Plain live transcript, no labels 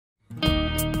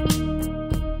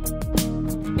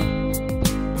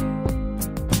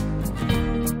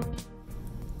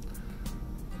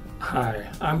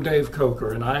I'm Dave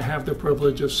Coker, and I have the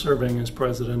privilege of serving as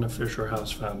president of Fisher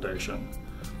House Foundation.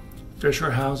 Fisher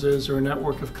Houses are a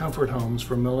network of comfort homes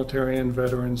for military and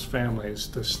veterans' families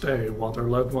to stay while their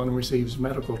loved one receives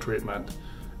medical treatment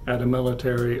at a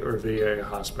military or VA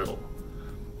hospital.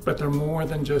 But they're more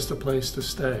than just a place to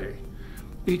stay.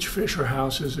 Each Fisher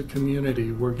House is a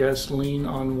community where guests lean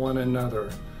on one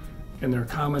another in their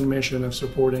common mission of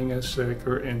supporting a sick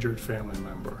or injured family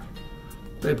member.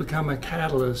 They become a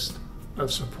catalyst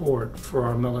of support for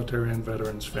our military and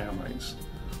veterans' families.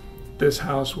 This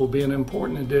house will be an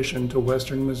important addition to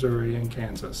Western Missouri and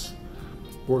Kansas.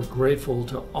 We're grateful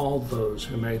to all those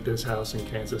who made this house in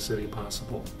Kansas City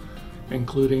possible,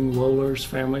 including Wohlers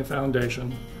Family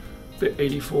Foundation, the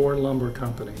 84 Lumber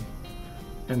Company,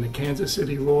 and the Kansas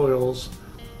City Royals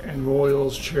and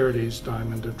Royals Charities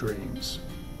Diamond of Dreams.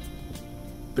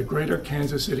 The Greater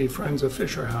Kansas City Friends of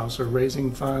Fisher House are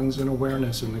raising funds and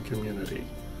awareness in the community.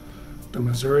 The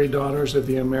Missouri Daughters of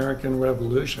the American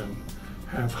Revolution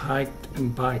have hiked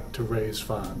and biked to raise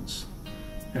funds.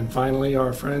 And finally,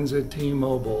 our friends at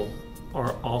T-Mobile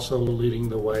are also leading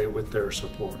the way with their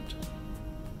support.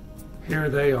 Here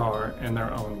they are in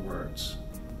their own words.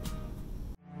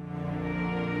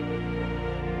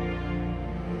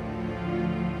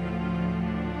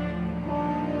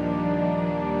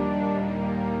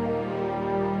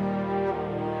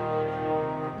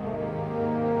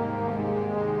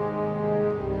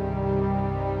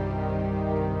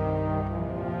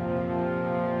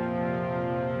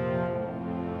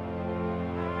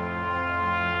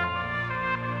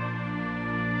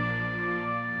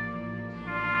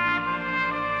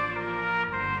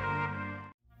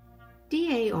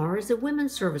 DAR is a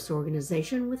women's service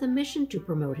organization with a mission to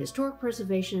promote historic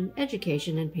preservation,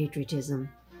 education, and patriotism.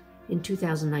 In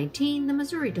 2019, the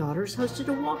Missouri Daughters hosted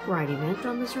a walk-ride event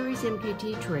on Missouri's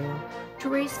MKT Trail to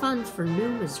raise funds for new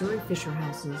Missouri Fisher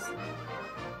Houses.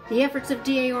 The efforts of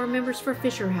DAR members for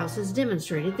Fisher Houses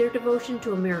demonstrated their devotion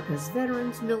to America's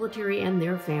veterans, military, and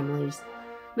their families.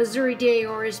 Missouri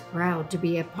DAR is proud to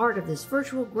be a part of this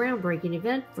virtual groundbreaking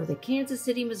event for the Kansas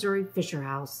City, Missouri Fisher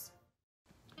House.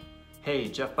 Hey,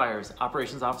 Jeff Byers,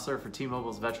 Operations Officer for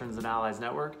T-Mobile's Veterans and Allies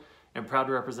Network, and proud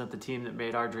to represent the team that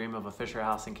made our dream of a Fisher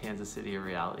House in Kansas City a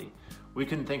reality. We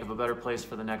couldn't think of a better place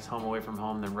for the next home away from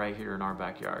home than right here in our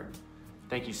backyard.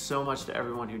 Thank you so much to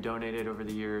everyone who donated over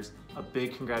the years. A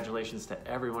big congratulations to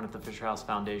everyone at the Fisher House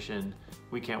Foundation.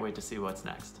 We can't wait to see what's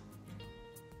next.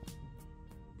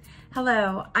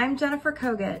 Hello, I'm Jennifer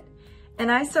Kogut,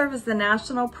 and I serve as the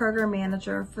National Program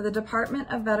Manager for the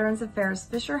Department of Veterans Affairs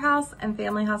Fisher House and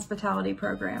Family Hospitality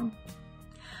Program.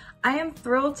 I am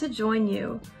thrilled to join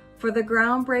you for the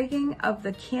groundbreaking of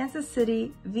the Kansas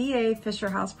City VA Fisher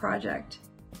House project.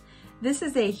 This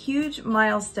is a huge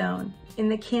milestone in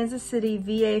the Kansas City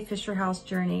VA Fisher House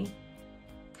journey.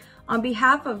 On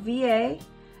behalf of VA,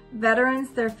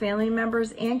 veterans, their family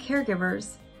members, and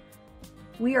caregivers,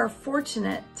 we are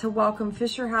fortunate to welcome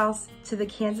Fisher House to the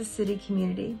Kansas City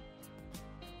community.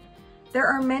 There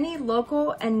are many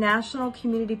local and national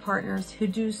community partners who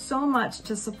do so much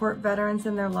to support veterans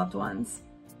and their loved ones.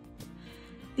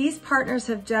 These partners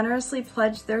have generously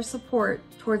pledged their support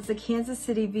towards the Kansas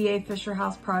City VA Fisher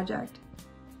House project.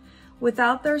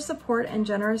 Without their support and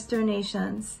generous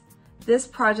donations, this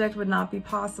project would not be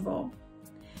possible.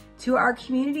 To our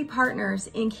community partners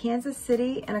in Kansas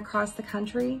City and across the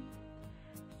country,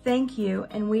 thank you,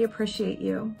 and we appreciate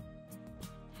you.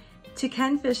 To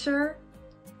Ken Fisher,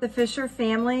 the Fisher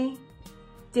family,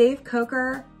 Dave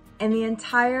Coker, and the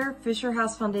entire Fisher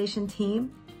House Foundation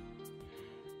team,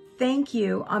 thank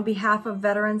you on behalf of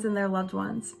veterans and their loved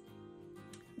ones.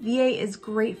 VA is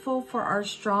grateful for our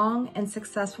strong and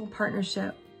successful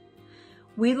partnership.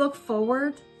 We look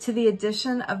forward to the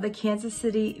addition of the Kansas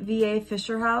City VA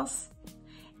Fisher House,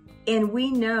 and we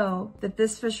know that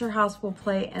this Fisher House will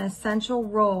play an essential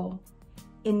role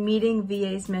in meeting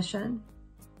VA's mission.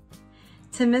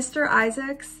 To Mr.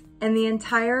 Isaacs and the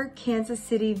entire Kansas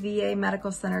City VA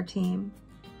Medical Center team,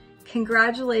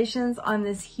 congratulations on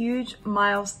this huge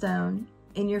milestone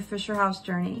in your Fisher House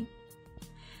journey.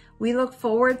 We look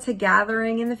forward to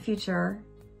gathering in the future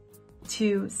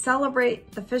to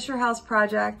celebrate the Fisher House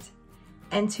project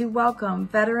and to welcome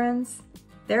veterans,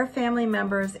 their family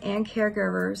members, and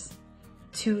caregivers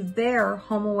to their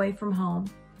home away from home.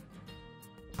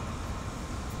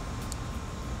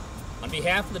 On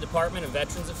behalf of the Department of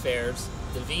Veterans Affairs,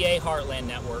 the VA Heartland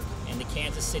Network, and the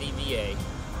Kansas City VA,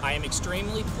 I am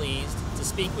extremely pleased to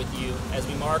speak with you as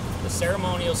we mark the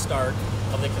ceremonial start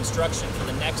of the construction for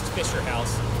the next Fisher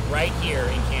House right here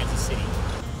in Kansas City.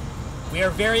 We are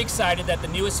very excited that the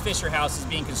newest Fisher House is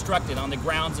being constructed on the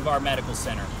grounds of our medical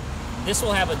center. This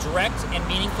will have a direct and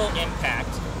meaningful impact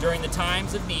during the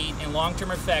times of need and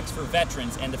long-term effects for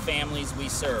veterans and the families we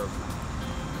serve.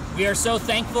 We are so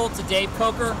thankful to Dave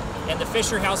Coker and the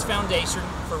Fisher House Foundation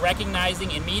for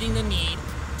recognizing and meeting the need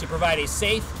to provide a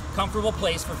safe, comfortable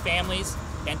place for families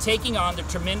and taking on the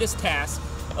tremendous task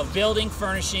of building,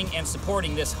 furnishing, and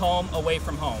supporting this home away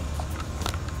from home.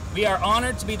 We are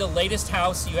honored to be the latest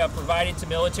house you have provided to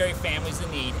military families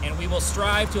in need, and we will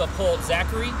strive to uphold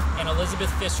Zachary and Elizabeth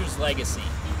Fisher's legacy.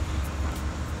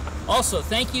 Also,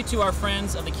 thank you to our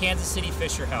friends of the Kansas City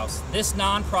Fisher House. This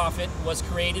nonprofit was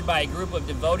created by a group of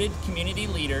devoted community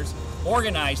leaders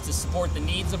organized to support the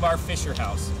needs of our Fisher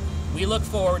House. We look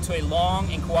forward to a long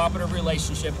and cooperative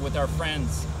relationship with our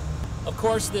friends. Of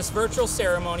course, this virtual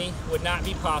ceremony would not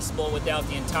be possible without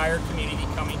the entire community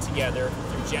coming together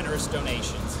through generous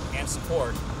donations and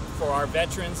support for our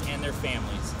veterans and their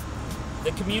families.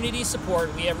 The community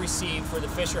support we have received for the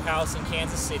Fisher House in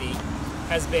Kansas City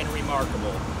has been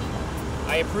remarkable.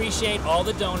 I appreciate all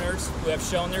the donors who have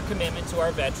shown their commitment to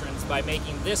our veterans by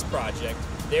making this project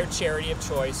their charity of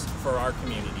choice for our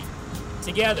community.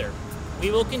 Together, we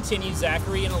will continue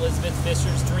Zachary and Elizabeth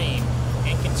Fisher's dream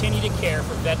and continue to care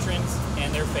for veterans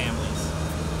and their families.